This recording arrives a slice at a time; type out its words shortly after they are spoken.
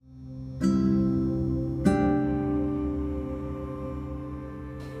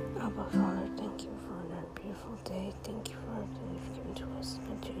Abba Father, thank you for another beautiful day. Thank you for everything you've given to us.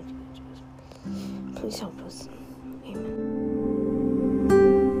 Please help us. Amen.